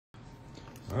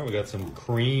All right, we got some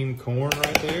cream corn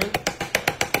right there.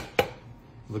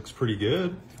 Looks pretty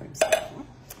good.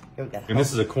 Here we go. And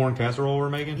this is a corn casserole we're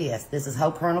making? Yes, this is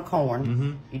whole kernel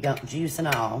corn. You don't juice and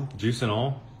all. Juice and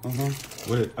all?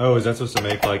 Oh, is that supposed to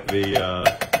make like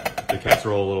the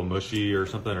casserole a little mushy or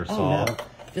something, or soft? No.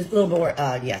 Just a little more,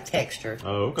 texture.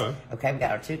 Oh, okay. Okay, we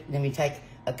got our two. Then we take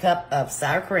a cup of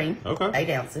sour cream. Okay. 8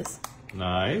 ounces.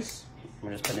 Nice.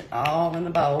 We're just putting it all in the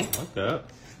bowl. Like that.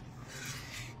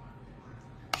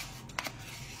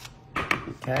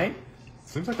 Okay.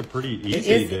 Seems like a pretty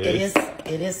easy dish.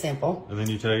 It is simple. And then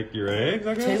you take your eggs,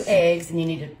 I guess? 2 eggs, and you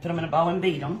need to put them in a bowl and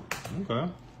beat them.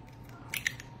 Okay.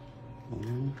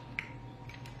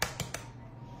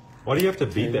 Why do you have to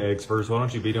beat the eggs first? Why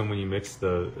don't you beat them when you mix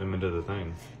them into the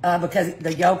thing? Because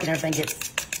the yolk and everything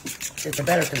it's a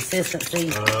better consistency.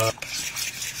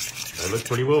 They look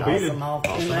pretty well beaten. Them all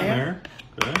Toss in them there.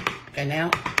 Okay. Okay, now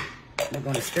we're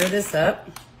going to stir this up.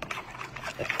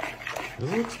 It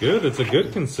looks good. It's a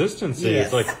good consistency. Yes.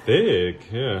 It's like thick.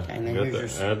 Yeah. And then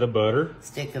Add the butter.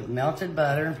 Stick of melted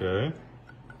butter. Okay.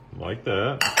 Like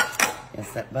that.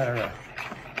 Yes, that butter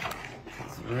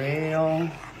is real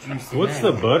juicy. What's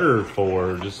the butter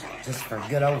for? Just for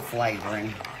good old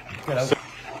flavoring.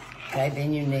 Okay,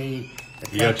 then you need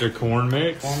you got your corn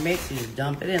mix? Corn mix, you just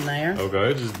dump it in there.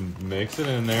 Okay, just mix it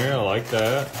in there. I like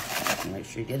that. Make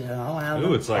sure you get it all out of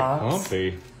Ooh, it's like box.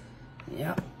 pumpy.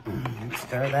 Yep.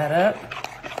 Stir that up.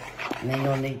 And then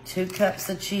you'll need 2 cups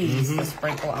of cheese to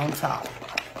sprinkle on top.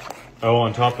 Oh,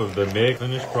 on top of the mix.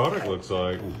 Finished product looks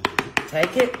like.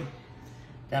 Take it,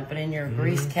 dump it in your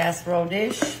greased casserole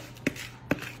dish.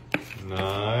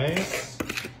 Nice.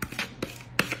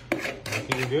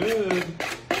 Looking good.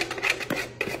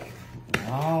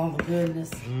 All the goodness.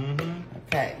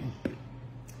 Okay.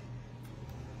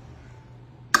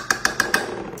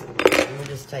 We'll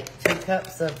just take 2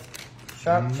 cups of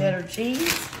sharp cheddar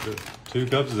cheese. 2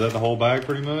 cups, is that the whole bag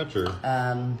pretty much, or?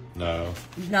 No.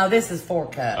 No, this is 4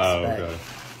 cups. Oh, but, okay.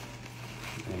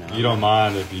 you You don't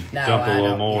mind if you dump a little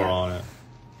don't, more on it?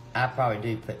 I probably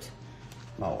do put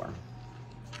more.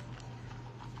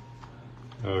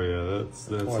 Oh yeah, that's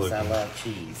Of course, looking, I love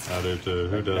cheese. I do too.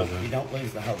 Who doesn't? You don't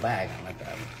lose the whole bag on it,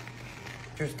 though.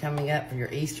 Just coming up for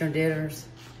your Eastern dinners.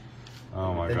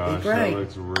 Oh my It'd be gosh, great. that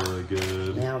looks really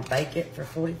good. Now bake it for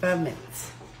 45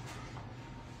 minutes.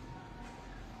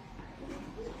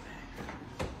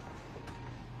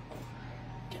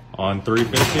 On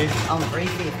 350? On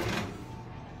 350.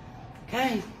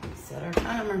 Okay, set our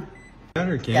timer.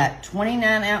 Better, Kim. Got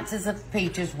 29 ounces of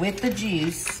peaches with the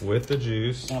juice. With the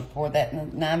juice. Gonna pour that in a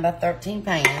 9 by 13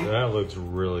 pan. That looks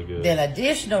really good. Then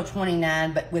additional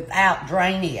 29, but without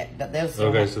draining it. But those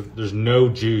Okay, so there's no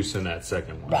juice in that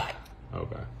second one. right.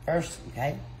 Okay. First,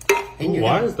 okay. Ooh,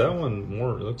 why is that one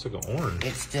more? It looks like an orange.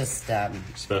 It's just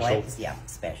Special? Yeah,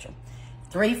 special.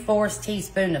 3/4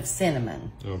 teaspoon of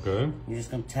cinnamon. Okay. You're just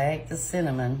gonna take the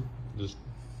cinnamon. Just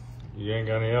you ain't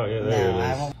got any out yet. No, There it is.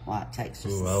 I won't. Well, it takes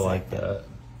just Ooh, a I like second. that.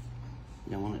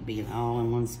 You don't want it being all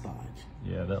in one spot.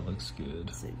 Yeah, that looks good.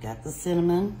 So you've got the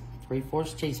cinnamon,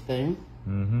 3/4 teaspoon.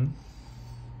 Mm-hmm.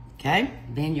 Okay.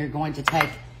 Then you're going to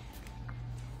take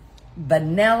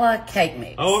vanilla cake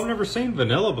mix. Oh, I've never seen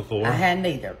vanilla before. I hadn't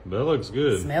either. That looks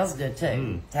good. Smells good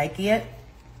too. Take it.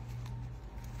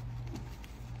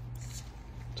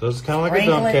 So it's kind of like a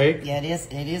Sprinkle dump it. cake. Yeah, it is.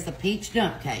 It is a peach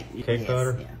dump cake. Cake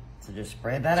batter? Yeah. So just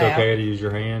spread that It's out. okay to use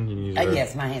your hand. You can use your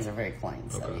Yes, my hands are very clean.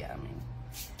 So Okay. yeah, I mean.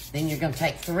 Then you're going to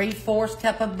take 3/4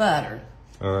 cup of butter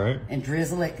All right. and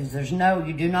drizzle it because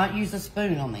you do not use a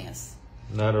spoon on this.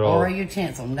 Not at all. Or a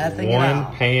utensil, nothing at all.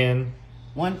 One pan.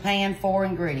 1 pan, 4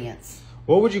 ingredients.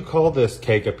 What would you call this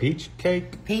cake? A peach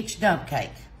cake? Peach dump cake.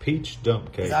 Peach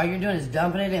dump cake. So all you're doing is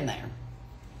dumping it in there.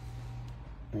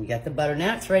 And you got the butter.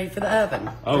 Now it's ready for the oven.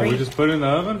 Oh, we just put it in the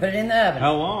oven? Put it in the oven.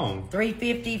 How long?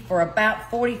 350 for about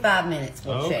 45 minutes.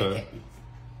 We'll check Okay. it.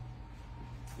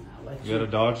 I'll let You gotta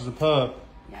dodge the pup.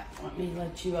 Yeah, let me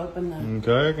let you open the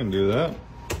Okay, I can do that.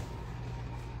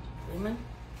 lemon.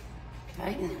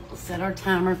 Okay, and we'll set our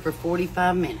timer for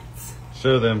 45 minutes.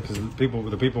 Show them because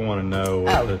the people want to know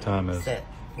what the time is. Set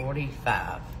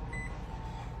 45.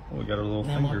 Oh, we got our little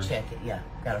Then finger. we'll check it. Yeah,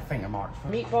 got a finger mark.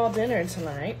 Meatball dinner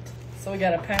tonight. So we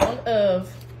got a pound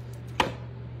of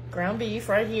ground beef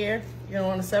right here. You're gonna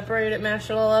want to separate it, mash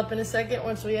it all up in a second.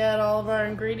 Once we add all of our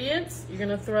ingredients, you're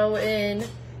gonna throw in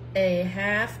a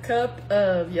 1/2 cup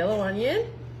of yellow onion,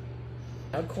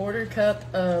 a 1/4 cup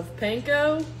of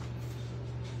panko,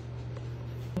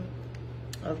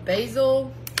 of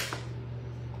basil,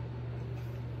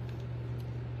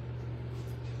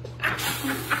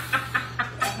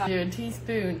 do a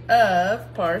teaspoon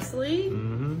of parsley.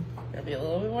 Mm-hmm. Gotta be a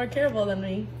little bit more careful than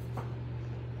me.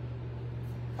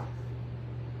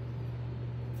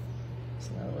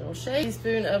 little shake.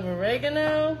 Teaspoon of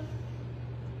oregano.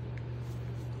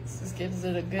 This just gives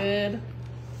it a good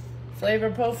flavor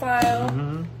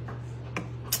profile.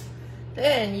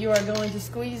 Then you are going to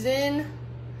squeeze in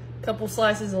a couple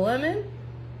slices of lemon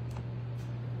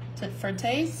for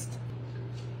taste.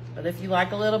 But if you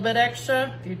like a little bit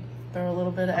extra, you throw a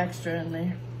little bit of extra in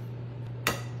there.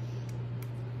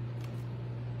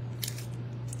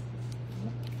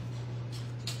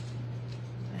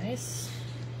 Nice.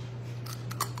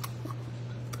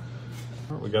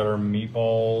 We got our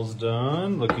meatballs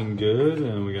done, looking good,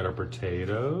 and we got our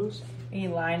potatoes. We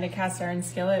lined a cast iron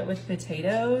skillet with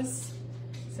potatoes.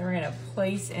 So we're gonna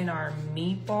place in our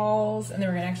meatballs, and then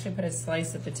we're gonna actually put a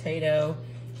slice of potato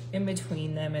in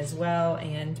between them as well,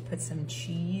 and put some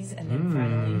cheese, and then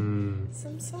finally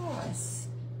some sauce.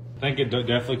 I think it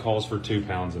definitely calls for 2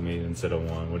 pounds of meat instead of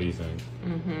 1. What do you think?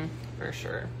 For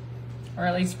sure. Or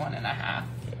at least 1.5.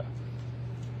 Yeah.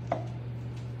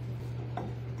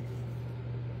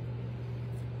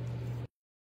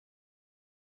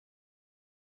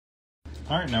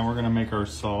 All right, now we're gonna make our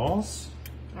sauce.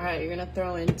 All right, you're gonna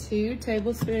throw in 2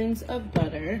 tablespoons of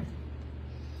butter.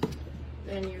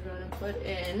 Then you're gonna put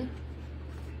in,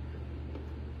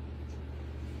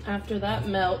 after that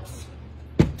melts,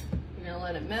 you're gonna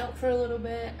let it melt for a little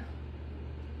bit.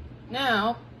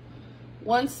 Now,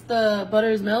 once the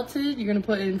butter is melted, you're gonna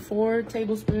put in 4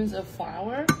 tablespoons of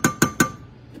flour.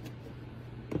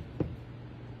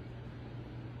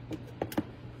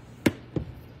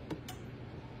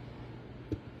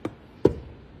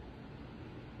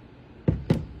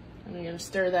 And you're gonna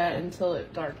stir that until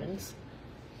it darkens.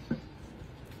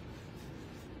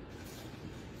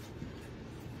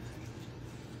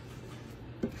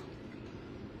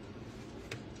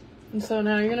 And so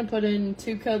now you're gonna put in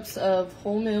 2 cups of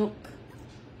whole milk.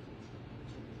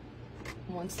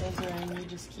 And once those are in, you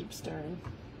just keep stirring.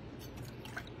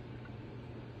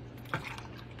 So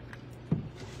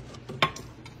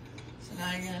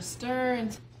now you're gonna stir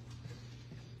and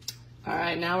all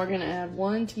right, now we're gonna add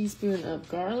 1 teaspoon of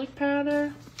garlic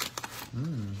powder.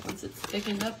 Once it's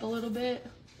thickened up a little bit.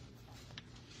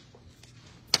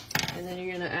 And then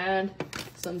you're gonna add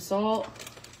some salt.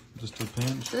 Just a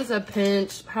pinch. Just a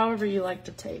pinch, however you like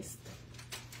to taste.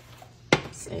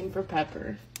 Same for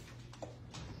pepper.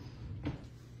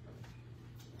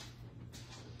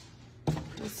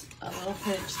 Just a little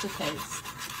pinch to taste.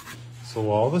 So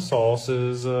while the sauce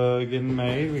is getting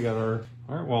made, we got our,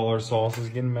 all right, while our sauce is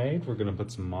getting made, we're gonna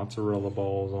put some mozzarella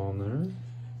balls on there.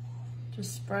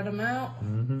 Just spread them out.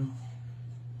 Make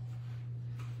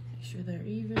sure they're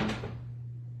even.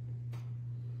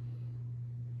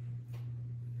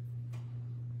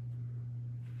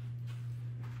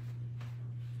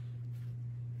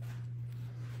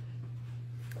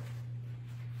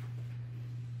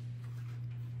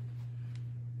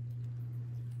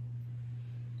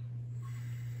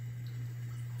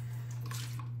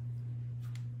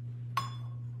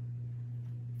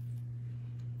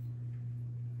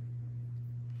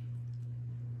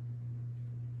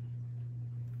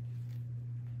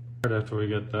 Right after we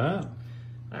get that,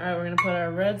 All right, we're gonna put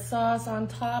our red sauce on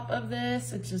top of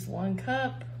this. It's just 1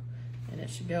 cup, and it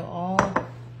should go all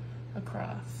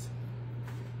across.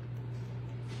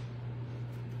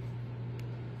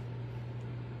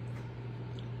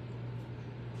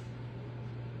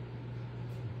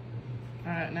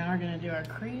 All right, now we're gonna do our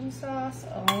cream sauce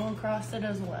all across it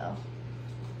as well.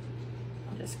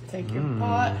 Just take your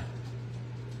pot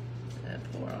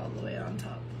and pour all the way on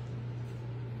top.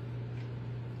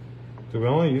 do we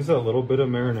only use that little bit of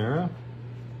marinara?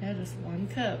 Yeah, just 1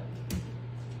 cup.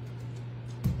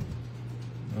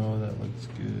 Oh, that looks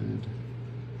good.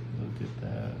 Look at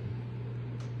that.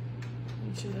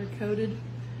 Make sure they're coated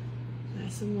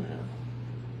nice and well.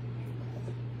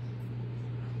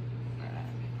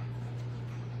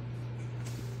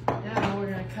 Now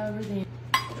we're gonna cover the.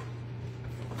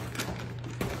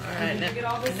 Alright, Did you get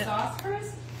all this sauce,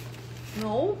 Chris?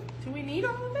 no, do we need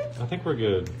all of it? I think we're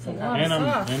good. It's a lot of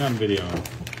sauce. I'm videoing.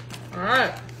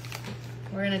 Alright,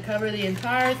 we're gonna cover the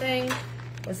entire thing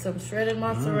with some shredded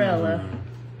mozzarella.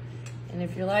 And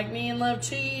if you're like me and love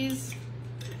cheese,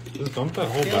 Just dump that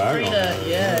whole feel bag free on to, there.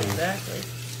 yeah, exactly.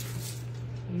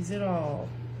 Use it all.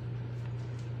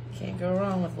 Can't go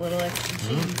wrong with a little extra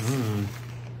cheese.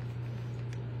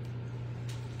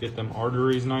 Get them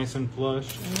arteries nice and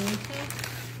flush.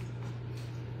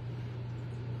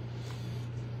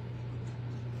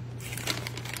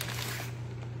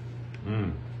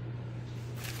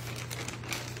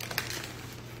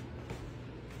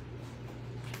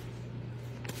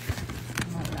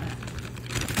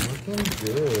 Looking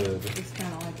good. It's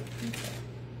kind of like a pizza.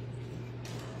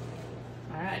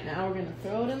 All right, now we're gonna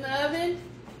throw it in the oven.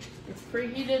 It's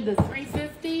preheated to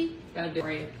 350. Gotta do it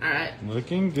right. All right.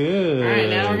 Looking good. All right,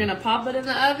 now we're gonna pop it in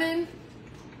the oven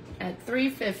at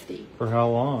 350. For how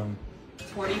long?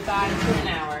 45 to an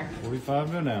hour.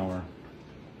 45 to an hour.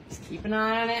 Just keep an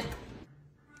eye on it.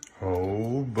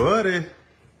 Oh, buddy.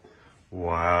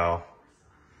 Wow.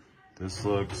 This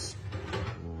looks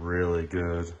really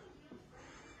good.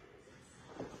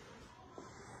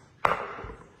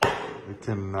 I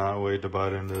cannot wait to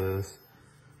bite into this.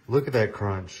 Look at that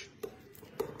crunch.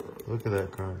 Look at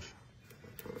that crunch.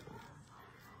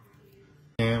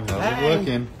 And how's it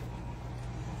looking?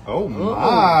 Oh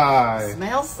my!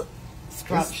 Smells It's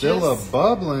scrumptious. still a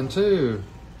bubbling too.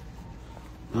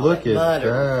 Look at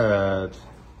butter. that.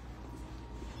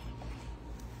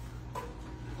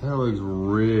 That looks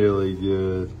really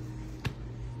good.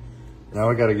 Now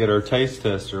we got to get our taste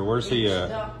tester. Where's he at?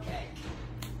 Duck cake.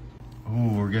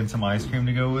 Ooh, we're getting some ice cream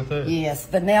to go with it. Yes,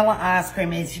 vanilla ice cream.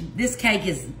 This cake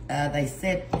is, they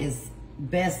said, is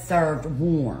best served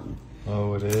warm.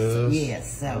 Oh, it is.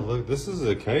 Yes, so- Oh, look, this is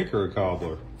a cake or a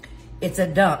cobbler? It's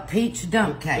a peach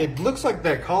dunk cake. It looks like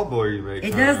that cobbler you make.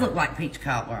 It does look like peach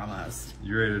cobbler almost.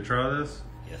 You ready to try this?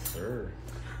 Yes, sir.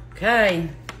 Okay.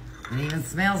 It even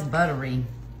smells buttery.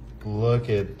 Look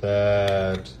at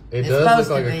that. It It's does look supposed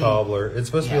like to a be. cobbler. It's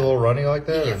supposed to be a Yeah. little runny like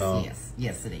that Yes, or no?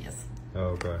 yes, it is. Oh,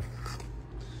 okay.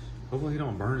 Hopefully he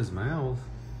don't burn his mouth.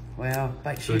 Well,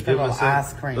 make So sure you put a give little us a-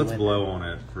 ice cream Let's with blow it. on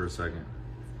it for a second.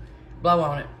 Blow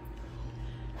on it.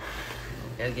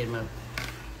 Gotta get him a...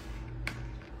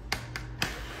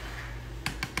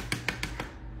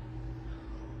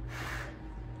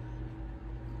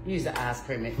 Use the ice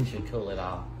cream, it should cool it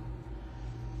off.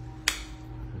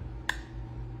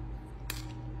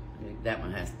 That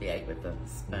one has to be ate with a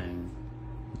spoon.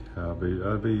 Yeah,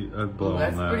 I'd blow Oh, on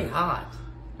that's that. pretty hot.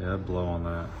 Yeah, I'd blow on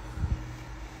that.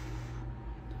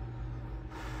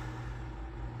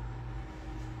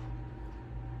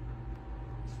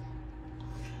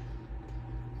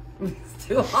 It's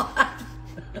too hot.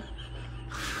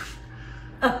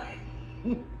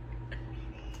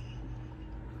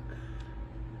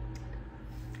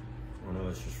 Oh no,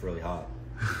 it's just really hot.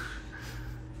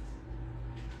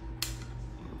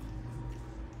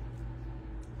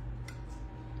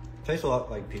 Tastes a lot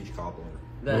like peach cobbler.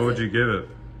 Does What would it? you give it?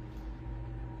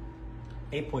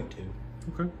 8.2.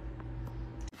 Okay.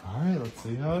 All right, let's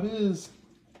see how it is.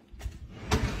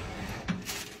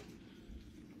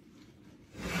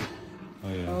 Oh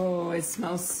yeah. Oh, it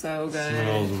smells so good.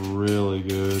 Smells really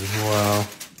good. Wow.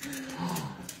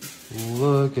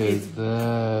 Look at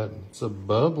that. It's a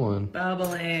bubbling.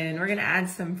 Bubbling. We're gonna add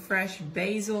some fresh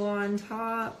basil on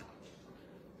top.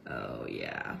 Oh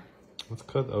yeah. Let's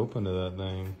cut open to that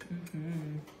thing.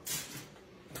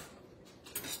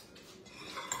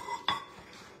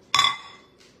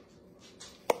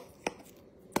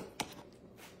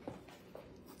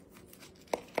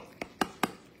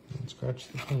 And scratch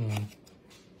the pan.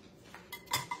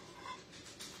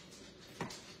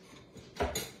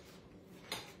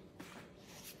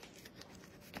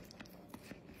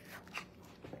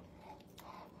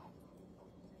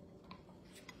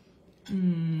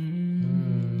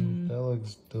 That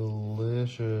looks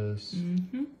delicious.